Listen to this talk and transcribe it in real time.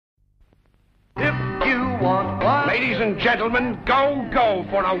want what? Ladies and gentlemen, go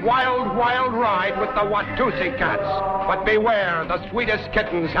for a wild, wild ride with the Watusi cats. But beware, the sweetest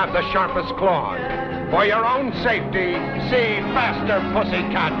kittens have the sharpest claws. For your own safety, see faster,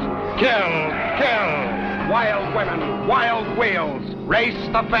 pussycat. Kill. Wild women, wild wheels. Race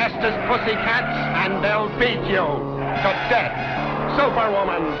the fastest pussycats, and they'll beat you to death.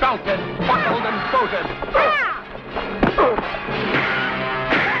 Superwoman, belted, buckled, and booted.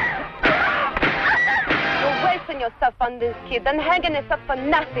 You're wasting yourself on this kid and hanging yourself for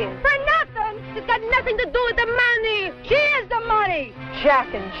nothing. For nothing? It's got nothing to do with the money. She is the money.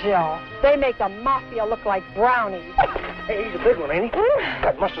 Jack and Jill, they make the mafia look like brownies. Hey, he's a big one, ain't he?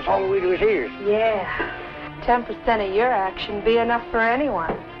 Got mustard all the way to his ears. Yeah. 10% of your action be enough for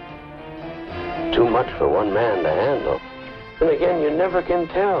anyone. Too much for one man to handle. And again, you never can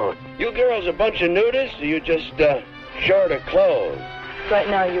tell. You girls a bunch of nudists, or you just short of clothes? Right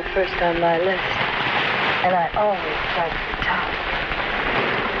now, you're first on my list. And I always start at the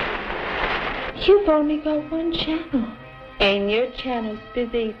top. You've only got one channel. And your channel's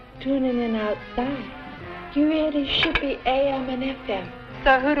busy tuning in outside. You really should be AM and FM.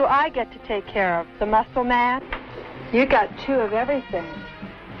 So who do I get to take care of? The muscle man? You got 2 of everything.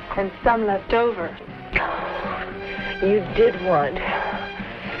 And some left over. You did want.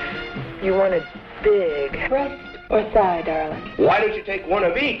 You wanted big. Breast or thigh, darling? Why don't you take one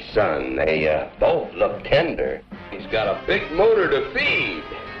of each, son? They both look tender. He's got a big motor to feed.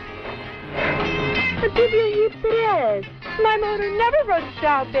 I'll give you a heap of My motor never runs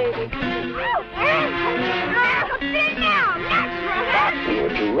out, baby. Sit down. You were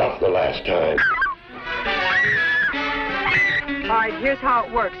too rough the last time. All right, here's how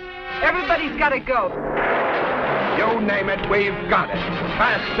it works. Everybody's got to go. You name it, we've got it.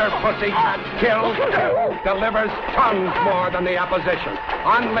 Faster pussycat kills, delivers tons more than the opposition.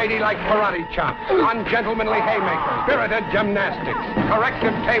 Unladylike karate chops, ungentlemanly haymakers, spirited gymnastics,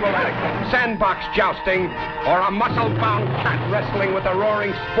 corrective table etiquette, sandbox jousting, or a muscle-bound cat wrestling with a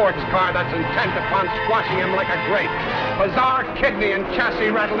roaring sports car that's intent upon squashing him like a grape. Bizarre kidney and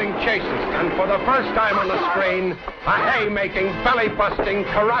chassis-rattling chases, and for the first time on the screen, a hay-making, belly-busting,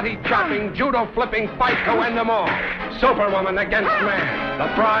 karate-chopping, judo-flipping fight to end them all. Superwoman against man. The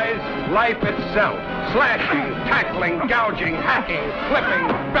prize, life itself. Slashing, tackling, gouging, hacking, clipping,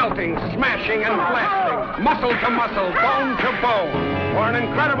 belting, smashing, and blasting. Muscle to muscle, bone to bone. For an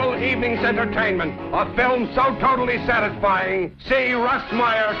incredible evening's entertainment, a film so totally satisfying, see Russ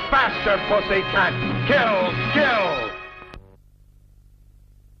Meyer's Faster Pussycat. Kill.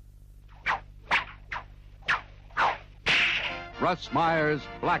 Russ Meyer's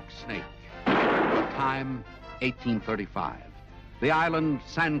Black Snake. Time, 1835. The island,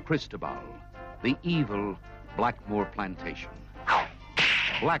 San Cristobal. The evil Blackmore Plantation.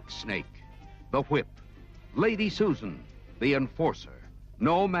 Black Snake, the whip. Lady Susan, the enforcer.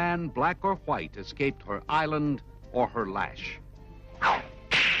 No man, black or white, escaped her island or her lash.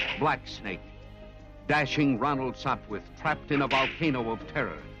 Black Snake, dashing Ronald Sopwith, trapped in a volcano of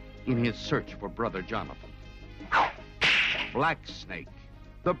terror in his search for brother Jonathan. Black Snake,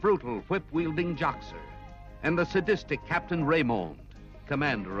 the brutal whip-wielding joxer, and the sadistic Captain Raymond,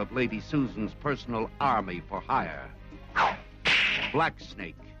 commander of Lady Susan's personal army for hire. Black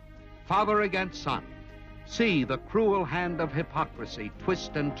Snake, father against son. See the cruel hand of hypocrisy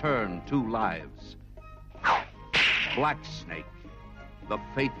twist and turn 2 lives. Black Snake, the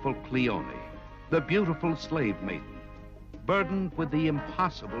faithful Cleone, the beautiful slave maiden, burdened with the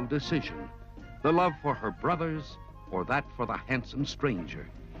impossible decision, the love for her brothers or that for the handsome stranger.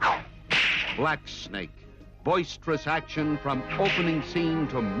 Black Snake, boisterous action from opening scene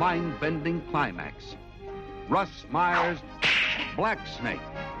to mind-bending climax. Russ Meyer's Black Snake.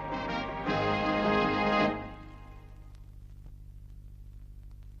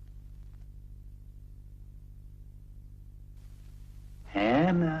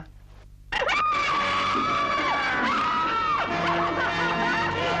 Hannah.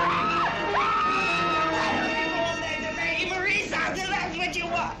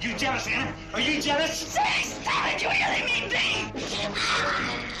 You jealous, Anna? Are you jealous? Say, stop it! You yelling me, please!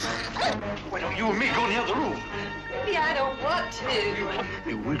 Why don't you and me go in the other room? Maybe I don't want to.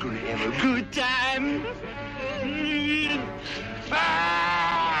 We're going to have a good time.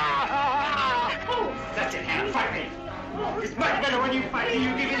 Oh, that's it, Anna. Fight me. It's much better when you fight and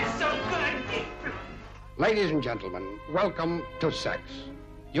you give it so good. Ladies and gentlemen, welcome to Sex.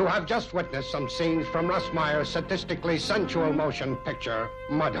 You have just witnessed some scenes from Russ Meyer's sadistically sensual motion picture,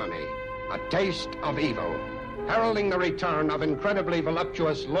 Mudhoney, A Taste of Evil, heralding the return of incredibly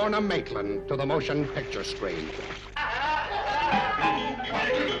voluptuous Lorna Maitland to the motion picture screen.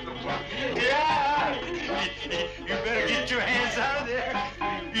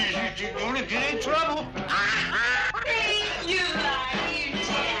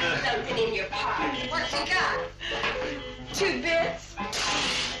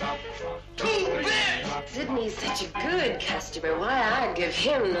 Sydney's such a good customer. Why, I'd give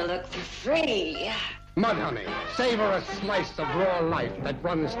him the look for free. Mudhoney, savor a slice of raw life that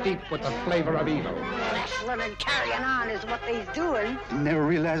runs deep with the flavor of evil. Wrestling and carrying on is what they's doing. Never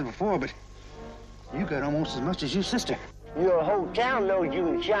realized it before, but you got almost as much as your sister. Your whole town knows you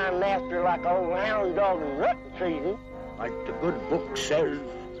can shine after like a old hound dog in rut season. Like the good book says,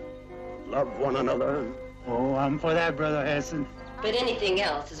 love one another. Oh, I'm for that, Brother Hassan. But anything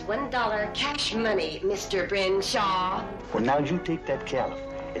else is $1 cash money, Mr. Brenshaw. Well, now you take that caliph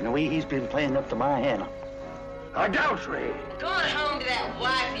and the way he's been playing up to my Hannah. Adultery. Going home to that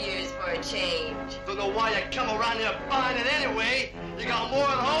wife of yours for a change. Don't know why you come around here buying it anyway. You got more at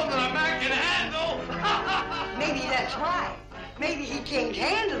home than a man can handle. Maybe that's why. Maybe he can't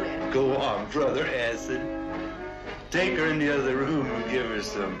handle it. Go on, Brother Hassan. Take her in the other room and give her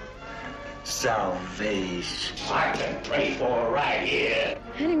some salvation. I can pray for her right here.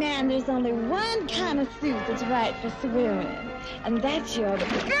 Honey, man, there's only one kind of suit that's right for swearing, and that's your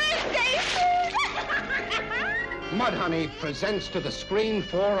birthday suit. Mudhoney presents to the screen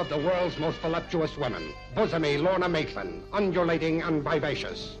 4 of the world's most voluptuous women. Bosomy Lorna Maitland, undulating and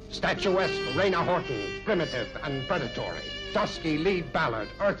vivacious. Statuesque Raina Horton, primitive and predatory. Dusky Lead Ballard,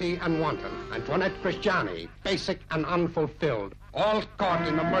 earthy and wanton. Antoinette Christiani, basic and unfulfilled. All caught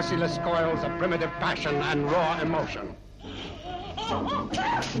in the merciless coils of primitive passion and raw emotion.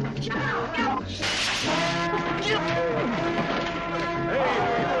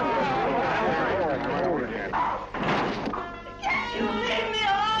 You leave me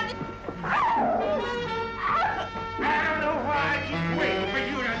alone! I don't know why I keep waiting for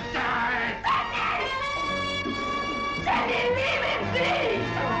you to die. Sydney, leave me,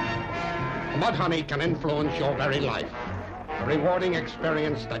 please! Mudhoney can influence your very life. A rewarding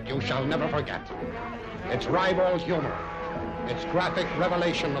experience that you shall never forget. Its ribald humor, its graphic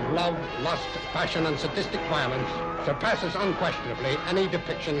revelation of love, lust, passion, and sadistic violence surpasses unquestionably any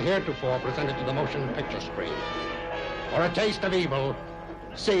depiction heretofore presented to the motion picture screen. For a taste of evil,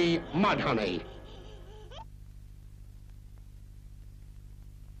 see Mudhoney.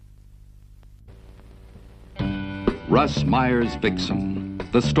 Russ Meyer's Vixen,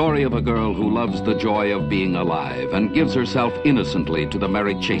 the story of a girl who loves the joy of being alive and gives herself innocently to the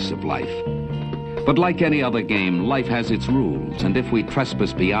merry chase of life. But like any other game, life has its rules, and if we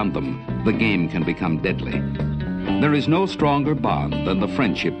trespass beyond them, the game can become deadly. There is no stronger bond than the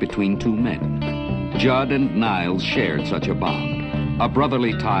friendship between two men. Judd and Niles shared such a bond, a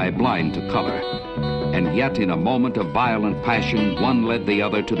brotherly tie blind to color. And yet, in a moment of violent passion, one led the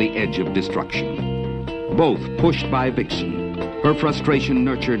other to the edge of destruction. Both pushed by Vixen, her frustration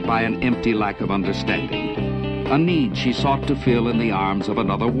nurtured by an empty lack of understanding, a need she sought to fill in the arms of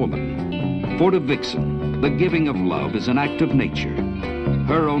another woman. For to Vixen, the giving of love is an act of nature.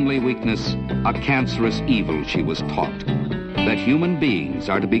 Her only weakness, a cancerous evil she was taught, that human beings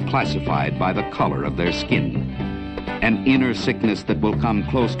are to be classified by the color of their skin. An inner sickness that will come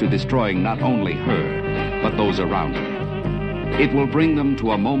close to destroying not only her, but those around her. It will bring them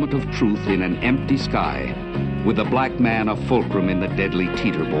to a moment of truth in an empty sky, with the black man a fulcrum in the deadly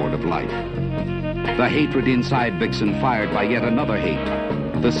teeterboard of life. The hatred inside Vixen fired by yet another hate,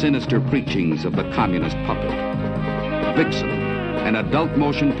 the sinister preachings of the communist puppet. Vixen, an adult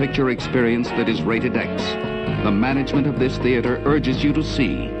motion picture experience that is rated X. The management of this theater urges you to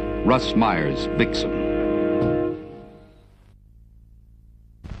see Russ Meyer's Vixen.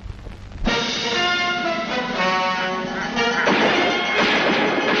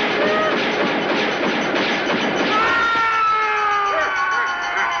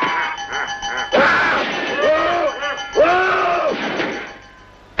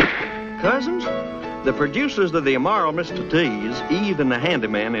 Cousins, the producers of the immoral Mr. T's, Eve and the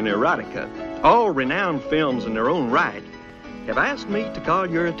Handyman, and Erotica, all renowned films in their own right, have asked me to call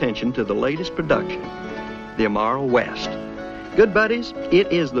your attention to the latest production, The Immoral West. Good buddies,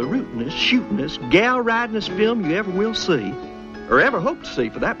 it is the rootinest, shootinest, gal-ridingest film you ever will see, or ever hope to see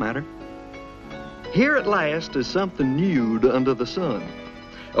for that matter. Here at last is something new under the sun.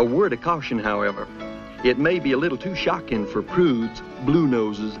 A word of caution, however. It may be a little too shocking for prudes, blue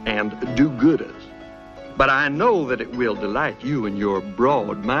noses, and do-gooders. But I know that it will delight you and your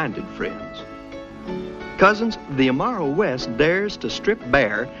broad-minded friends. Cousins, the Immoral West dares to strip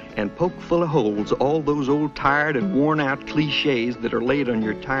bare and poke full of holes all those old tired and worn-out cliches that are laid on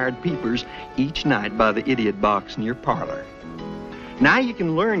your tired peepers each night by the idiot box in your parlor. Now you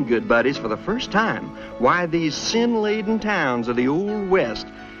can learn, good buddies, for the first time, why these sin-laden towns of the Old West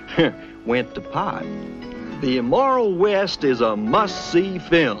went to pot. The Immoral West is a must-see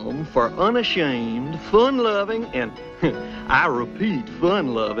film for unashamed, fun-loving, and, I repeat,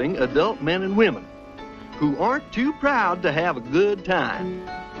 fun-loving adult men and women. who aren't too proud to have a good time.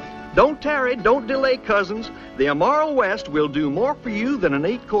 Don't tarry, don't delay, cousins. The Immoral West will do more for you than an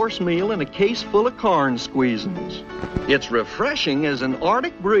 8-course meal and a case full of corn squeezins. It's refreshing as an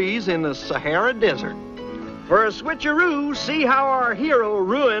Arctic breeze in the Sahara Desert. For a switcheroo, see how our hero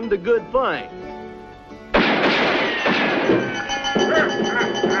ruined a good thing.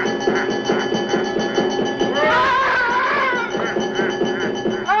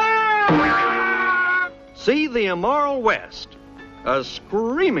 See The Immoral West, a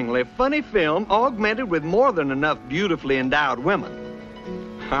screamingly funny film augmented with more than enough beautifully endowed women.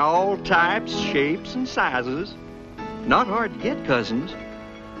 All types, shapes, and sizes. Not hard to get, cousins.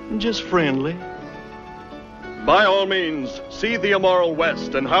 Just friendly. By all means, see The Immoral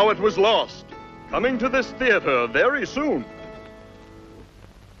West and How It Was Lost. Coming to this theater very soon.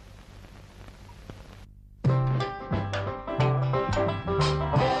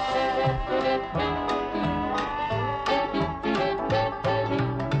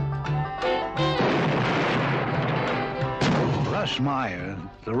 Russ Meyer,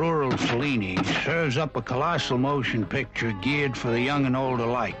 the rural Fellini, serves up a colossal motion picture geared for the young and old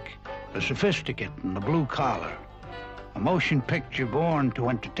alike, the sophisticate and the blue collar. A motion picture born to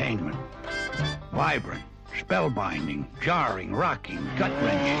entertainment. Vibrant, spellbinding, jarring, rocking,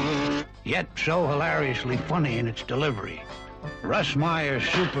 gut-wrenching, yet so hilariously funny in its delivery. Russ Meyer's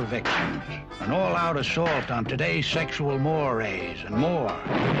Super Vixens, an all-out assault on today's sexual mores and more.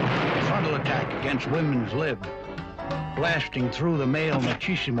 A frontal attack against women's lib, blasting through the male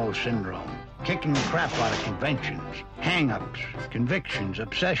machismo syndrome, kicking the crap out of conventions, hang-ups, convictions,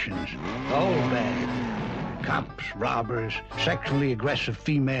 obsessions, the whole bag. Cops, robbers, sexually aggressive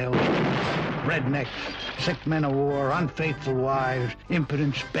females, rednecks, sick men of war, unfaithful wives,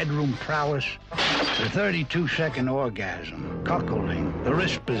 impotence, bedroom prowess, the 32-second orgasm, cuckolding, the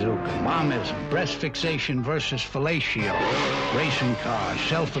wrist bazooka, momism, breast fixation versus fellatio, racing cars,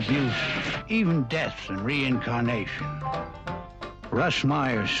 self-abuse, even death and reincarnation. Russ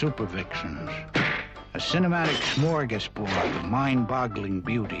Meyer's Super Vixens, a cinematic smorgasbord of mind-boggling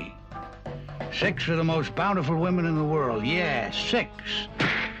beauty. 6 of the most bountiful women in the world, yeah, 6.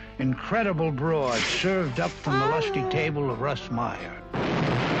 Incredible broads served up from the lusty table of Russ Meyer.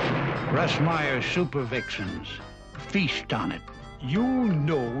 Russ Meyer's Super Vixens. Feast on it. You'll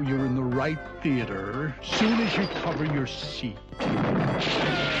know you're in the right theater soon as you cover your seat.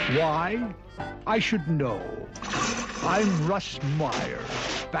 Why? I should know. I'm Russ Meyer,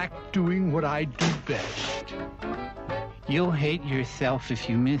 back doing what I do best. You'll hate yourself if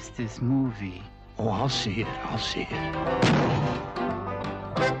you miss this movie. Oh, I'll see it. I'll see it.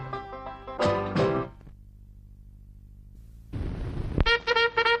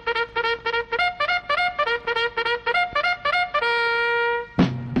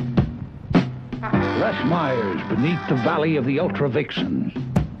 Russ Meyer's Beneath the Valley of the Ultra Vixens.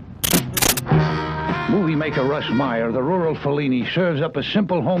 Movie maker Russ Meyer, the rural Fellini, serves up a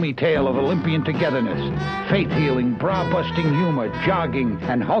simple, homey tale of Olympian togetherness, faith-healing, bra-busting humor, jogging,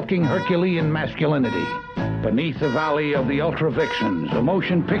 and hulking Herculean masculinity. Beneath the Valley of the Ultra Vixens, a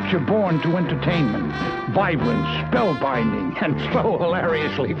motion picture born to entertainment, vibrant, spellbinding, and so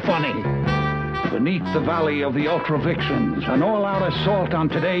hilariously funny. Beneath the Valley of the Ultra Vixens, an all-out assault on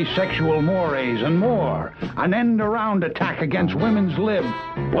today's sexual mores and more. An end-around attack against women's lib,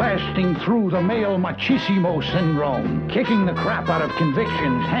 blasting through the male machismo syndrome, kicking the crap out of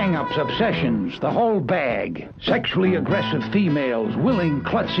convictions, hang-ups, obsessions, the whole bag. Sexually aggressive females, willing,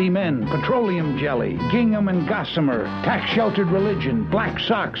 klutzy men, petroleum jelly, gingham and gossamer, tax-sheltered religion, black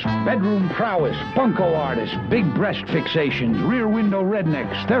socks, bedroom prowess, bunco artists, big breast fixations, rear window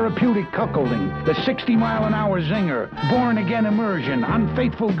rednecks, therapeutic cuckolding, the 60-mile-an-hour zinger, born-again immersion,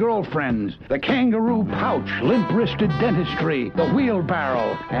 unfaithful girlfriends, the kangaroo pouch, limp-wristed dentistry, the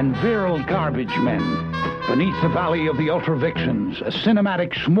wheelbarrow, and virile garbage men. Beneath the Valley of the Ultra Vixens, a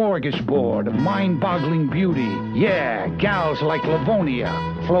cinematic smorgasbord of mind-boggling beauty. Yeah, gals like Livonia,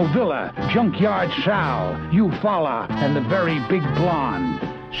 Flovilla, Junkyard Sal, Eufaula, and the Very Big Blonde.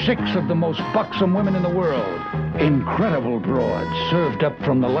 6 of the most buxom women in the world. Incredible broads served up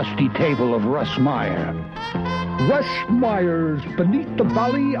from the lusty table of Russ Meyer. Russ Meyer's Beneath the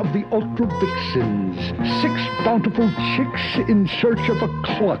Valley of the Ultra Vixens. 6 bountiful chicks in search of a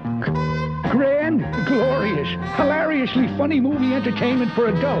cluck. Grand, glorious, hilariously funny movie entertainment for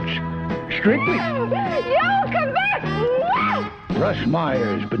adults. Strictly. You come back! Russ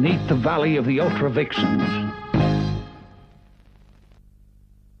Meyer's Beneath the Valley of the Ultra Vixens.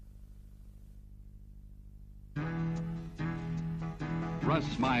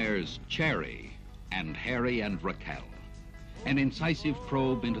 Russ Meyer's Cherry and Harry and Raquel. An incisive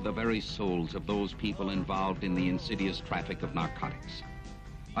probe into the very souls of those people involved in the insidious traffic of narcotics.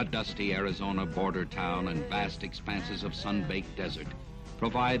 A dusty Arizona border town and vast expanses of sun-baked desert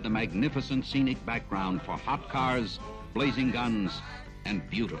provide the magnificent scenic background for hot cars, blazing guns, and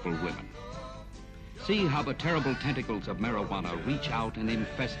beautiful women. See how the terrible tentacles of marijuana reach out and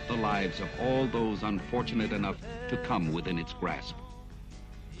infest the lives of all those unfortunate enough to come within its grasp.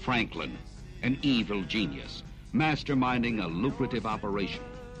 Franklin, an evil genius, masterminding a lucrative operation,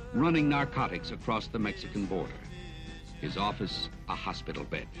 running narcotics across the Mexican border. His office, a hospital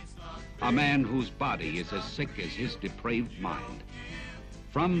bed. A man whose body is as sick as his depraved mind.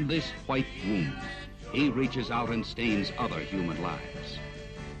 From this white womb, he reaches out and stains other human lives.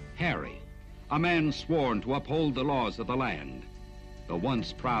 Harry, a man sworn to uphold the laws of the land. The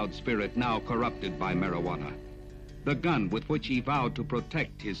once proud spirit now corrupted by marijuana. The gun with which he vowed to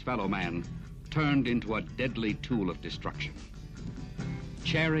protect his fellow man turned into a deadly tool of destruction.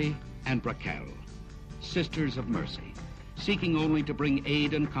 Cherry and Raquel, sisters of mercy, seeking only to bring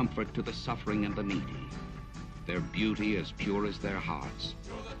aid and comfort to the suffering and the needy. Their beauty as pure as their hearts,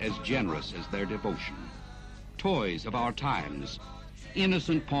 as generous as their devotion. Toys of our times,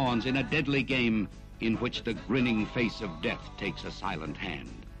 innocent pawns in a deadly game in which the grinning face of death takes a silent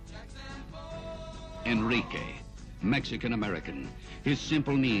hand. Enrique, Mexican-American, his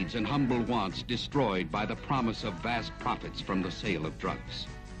simple needs and humble wants destroyed by the promise of vast profits from the sale of drugs.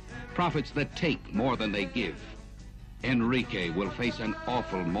 Profits that take more than they give. Enrique will face an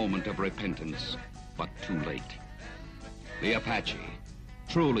awful moment of repentance, but too late. The Apache,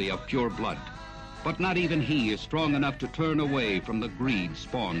 truly of pure blood, but not even he is strong enough to turn away from the greed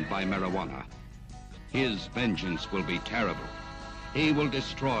spawned by marijuana. His vengeance will be terrible. He will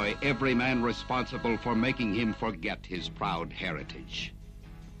destroy every man responsible for making him forget his proud heritage.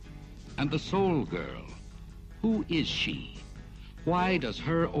 And the Soul Girl, who is she? Why does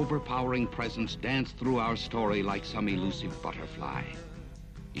her overpowering presence dance through our story like some elusive butterfly?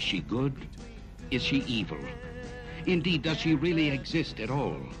 Is she good? Is she evil? Indeed, does she really exist at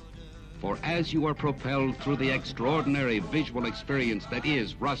all? For as you are propelled through the extraordinary visual experience that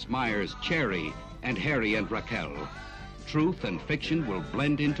is Russ Meyer's Cherry and Harry and Raquel, truth and fiction will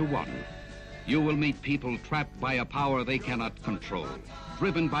blend into one. You will meet people trapped by a power they cannot control,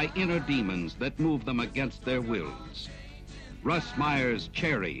 driven by inner demons that move them against their wills. Russ Meyer's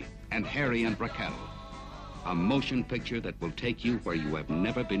Cherry and Harry and Raquel, a motion picture that will take you where you have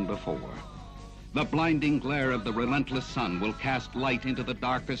never been before. The blinding glare of the relentless sun will cast light into the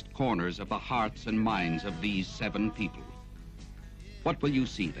darkest corners of the hearts and minds of these 7 people. What will you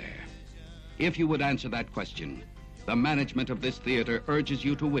see there? If you would answer that question, the management of this theater urges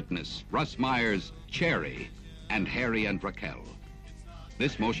you to witness Russ Meyer's Cherry and Harry and Raquel.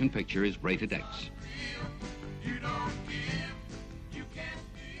 This motion picture is rated X.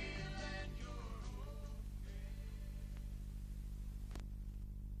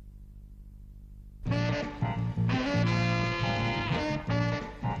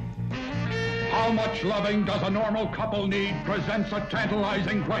 How much loving does a normal couple need presents a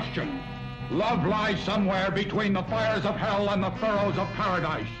tantalizing question. Love lies somewhere between the fires of hell and the furrows of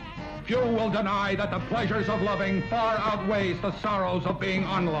paradise. Few will deny that the pleasures of loving far outweighs the sorrows of being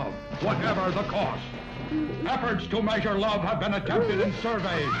unloved, whatever the cost. Efforts to measure love have been attempted in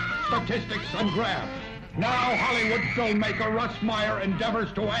surveys, statistics, and graphs. Now Hollywood filmmaker Russ Meyer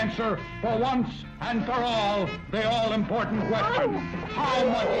endeavors to answer, for once and for all, the all-important question: how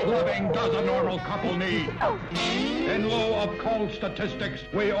much loving does a normal couple need? In lieu of cold statistics,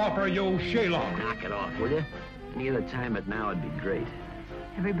 we offer you Sheila. Knock it off, will you? Any other time but now would be great.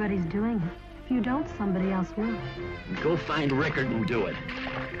 Everybody's doing it. If you don't, somebody else will. Go find Rickard and do it.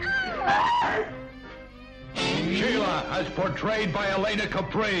 Sheila, as portrayed by Elena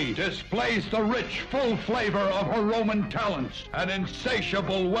Capri, displays the rich, full flavor of her Roman talents, an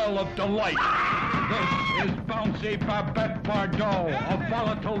insatiable well of delight. This is bouncy Babette Bardot, a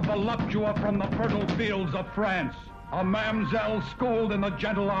volatile voluptua from the fertile fields of France, a mamselle schooled in the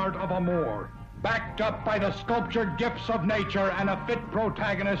gentle art of amour, backed up by the sculptured gifts of nature and a fit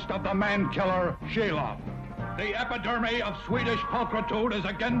protagonist of the man-killer, Sheila. The epidermy of Swedish pulchritude is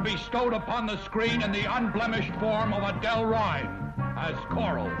again bestowed upon the screen in the unblemished form of Adele Rhine as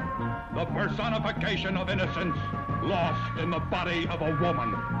Coral, the personification of innocence lost in the body of a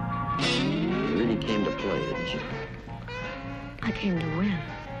woman. You really came to play, didn't you? I came to win.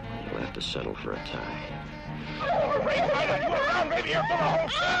 You'll have to settle for a tie.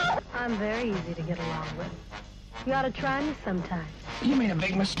 I'm very easy to get along with. You ought to try me sometime. You made a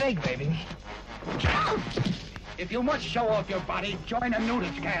big mistake, baby. If you must show off your body, join a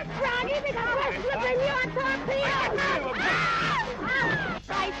nudist camp. Ron, you think I'm worth flipping you on top to you?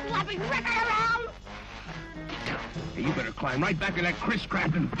 Try slapping Ricker around. Hey, you better climb right back in that Chris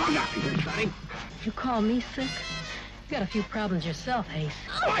crap and bug out of here, Sonny. You call me sick? You've got a few problems yourself, Ace.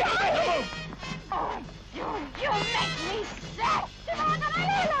 Oh, you make me sick.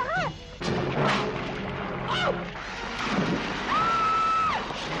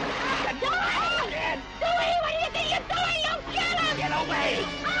 Dewey, what do you think you're doing? You kill him! Get away!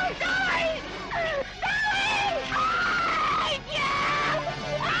 Oh, Dewey! Dewey!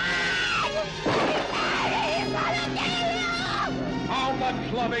 How much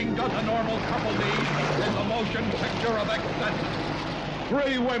loving does a normal couple need is a motion picture of excess.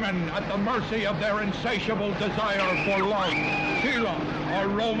 3 women at the mercy of their insatiable desire for love. Sheila, a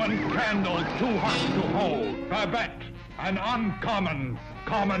Roman candle too hot to hold. Babette, an uncommon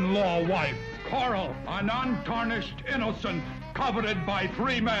common law wife. Coral, an untarnished innocent coveted by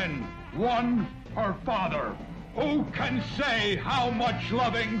 3 men. 1, her father. Who can say how much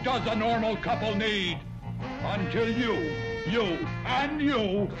loving does a normal couple need? Until you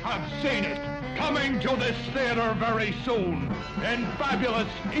have seen it. Coming to this theater very soon in fabulous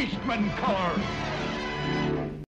Eastman color.